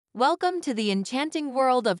Welcome to the enchanting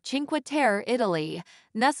world of Cinque Terre, Italy.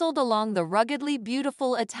 Nestled along the ruggedly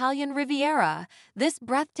beautiful Italian Riviera, this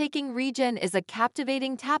breathtaking region is a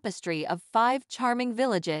captivating tapestry of 5 charming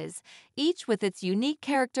villages, each with its unique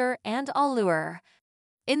character and allure.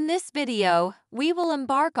 In this video, we will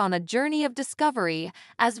embark on a journey of discovery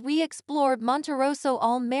as we explore Monterosso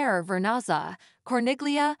al Mare, Vernazza,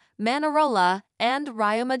 Corniglia, Manarola, and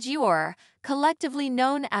Riomaggiore, collectively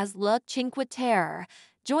known as Le Cinque Terre.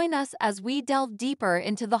 Join us as we delve deeper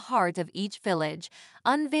into the heart of each village,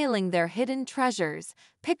 unveiling their hidden treasures,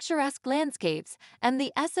 picturesque landscapes, and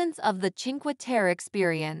the essence of the Cinque Terre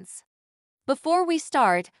experience. Before we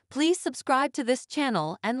start, please subscribe to this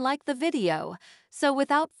channel and like the video. So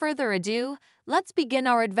without further ado, let's begin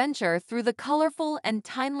our adventure through the colorful and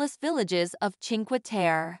timeless villages of Cinque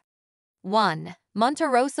Terre. 1.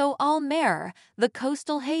 Monterosso al Mare, the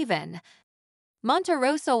coastal haven.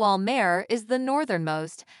 Monterosso al Mare is the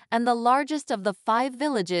northernmost and the largest of the 5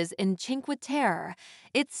 villages in Cinque Terre.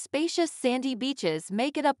 Its spacious sandy beaches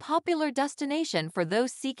make it a popular destination for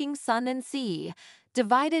those seeking sun and sea.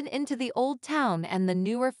 Divided into the Old Town and the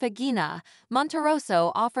newer Fegina,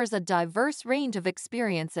 Monterosso offers a diverse range of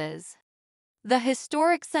experiences. The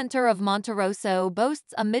historic center of Monterosso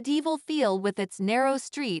boasts a medieval feel with its narrow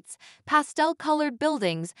streets, pastel-colored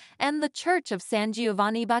buildings, and the Church of San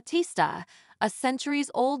Giovanni Battista, a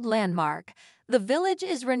centuries-old landmark. The village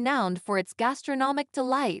is renowned for its gastronomic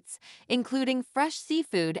delights, including fresh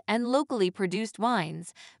seafood and locally produced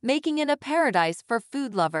wines, making it a paradise for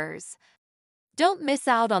food lovers. Don't miss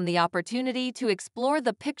out on the opportunity to explore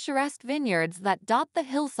the picturesque vineyards that dot the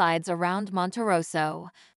hillsides around Monterosso.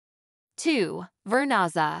 2.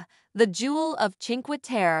 Vernazza, the jewel of Cinque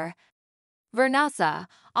Terre. Vernazza,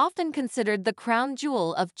 often considered the crown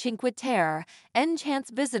jewel of Cinque Terre,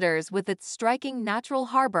 enchants visitors with its striking natural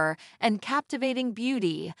harbor and captivating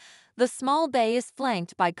beauty. The small bay is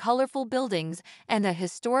flanked by colorful buildings and a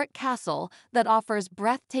historic castle that offers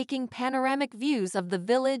breathtaking panoramic views of the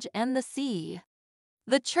village and the sea.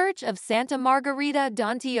 The Church of Santa Margherita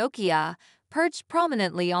d'Antiochia, perched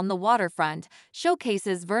prominently on the waterfront,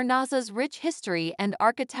 showcases Vernazza's rich history and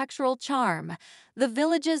architectural charm. The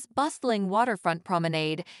village's bustling waterfront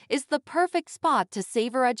promenade is the perfect spot to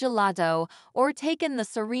savor a gelato or take in the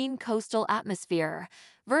serene coastal atmosphere.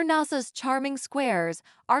 Vernazza's charming squares,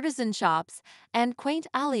 artisan shops, and quaint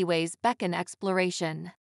alleyways beckon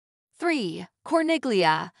exploration. 3.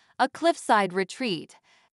 Corniglia, a cliffside retreat.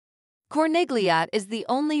 Corniglia is the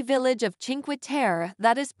only village of Cinque Terre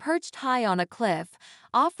that is perched high on a cliff,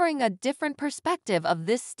 offering a different perspective of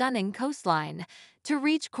this stunning coastline. To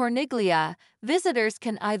reach Corniglia, visitors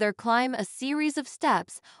can either climb a series of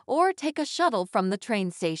steps or take a shuttle from the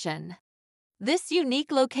train station. This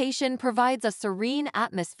unique location provides a serene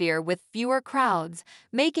atmosphere with fewer crowds,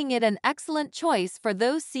 making it an excellent choice for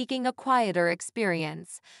those seeking a quieter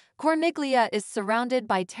experience. Corniglia is surrounded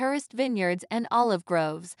by terraced vineyards and olive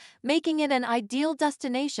groves, making it an ideal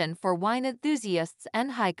destination for wine enthusiasts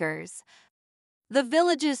and hikers. The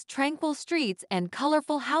village's tranquil streets and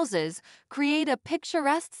colorful houses create a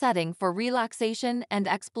picturesque setting for relaxation and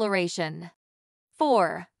exploration.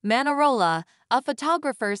 4. Manarola, a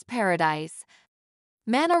photographer's paradise.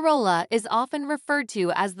 Manarola is often referred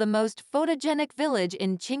to as the most photogenic village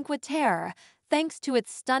in Cinque Terre, thanks to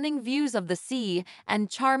its stunning views of the sea and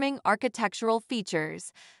charming architectural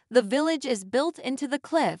features. The village is built into the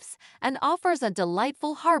cliffs and offers a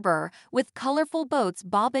delightful harbor with colorful boats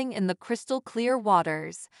bobbing in the crystal-clear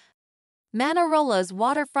waters. Manarola's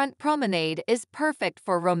waterfront promenade is perfect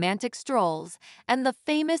for romantic strolls, and the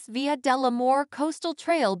famous Via dell'Amore coastal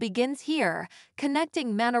trail begins here,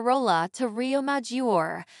 connecting Manarola to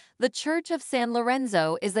Riomaggiore. The Church of San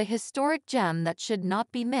Lorenzo is a historic gem that should not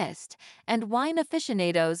be missed, and wine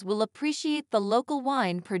aficionados will appreciate the local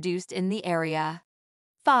wine produced in the area.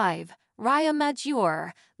 5.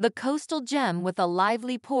 Riomaggiore, the coastal gem with a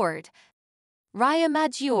lively port.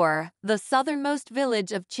 Riomaggiore, the southernmost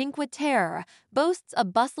village of Cinque Terre, boasts a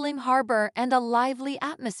bustling harbor and a lively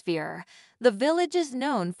atmosphere. The village is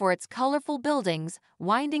known for its colorful buildings,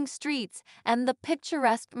 winding streets, and the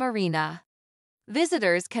picturesque marina.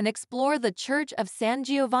 Visitors can explore the Church of San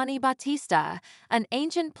Giovanni Battista, an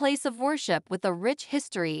ancient place of worship with a rich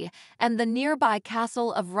history, and the nearby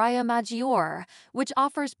castle of Riomaggiore, which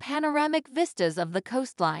offers panoramic vistas of the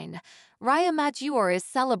coastline. Riomaggiore is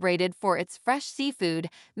celebrated for its fresh seafood,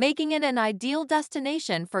 making it an ideal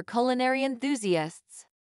destination for culinary enthusiasts.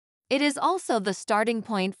 It is also the starting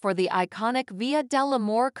point for the iconic Via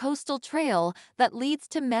dell'Amore coastal trail that leads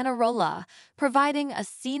to Manarola, providing a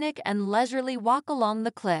scenic and leisurely walk along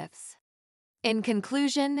the cliffs. In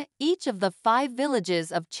conclusion, each of the 5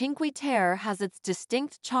 villages of Cinque Terre has its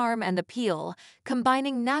distinct charm and appeal,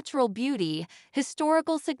 combining natural beauty,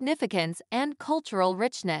 historical significance, and cultural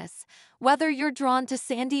richness. Whether you're drawn to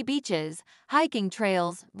sandy beaches, hiking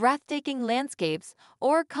trails, breathtaking landscapes,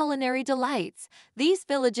 or culinary delights, these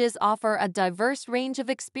villages offer a diverse range of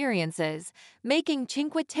experiences, making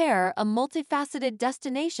Cinque Terre a multifaceted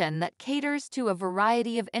destination that caters to a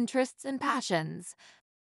variety of interests and passions.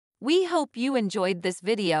 We hope you enjoyed this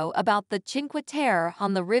video about the Cinque Terre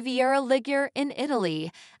on the Riviera Ligure in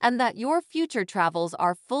Italy, and that your future travels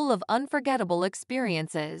are full of unforgettable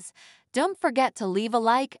experiences. Don't forget to leave a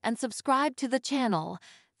like and subscribe to the channel.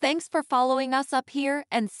 Thanks for following us up here,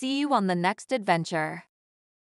 and see you on the next adventure.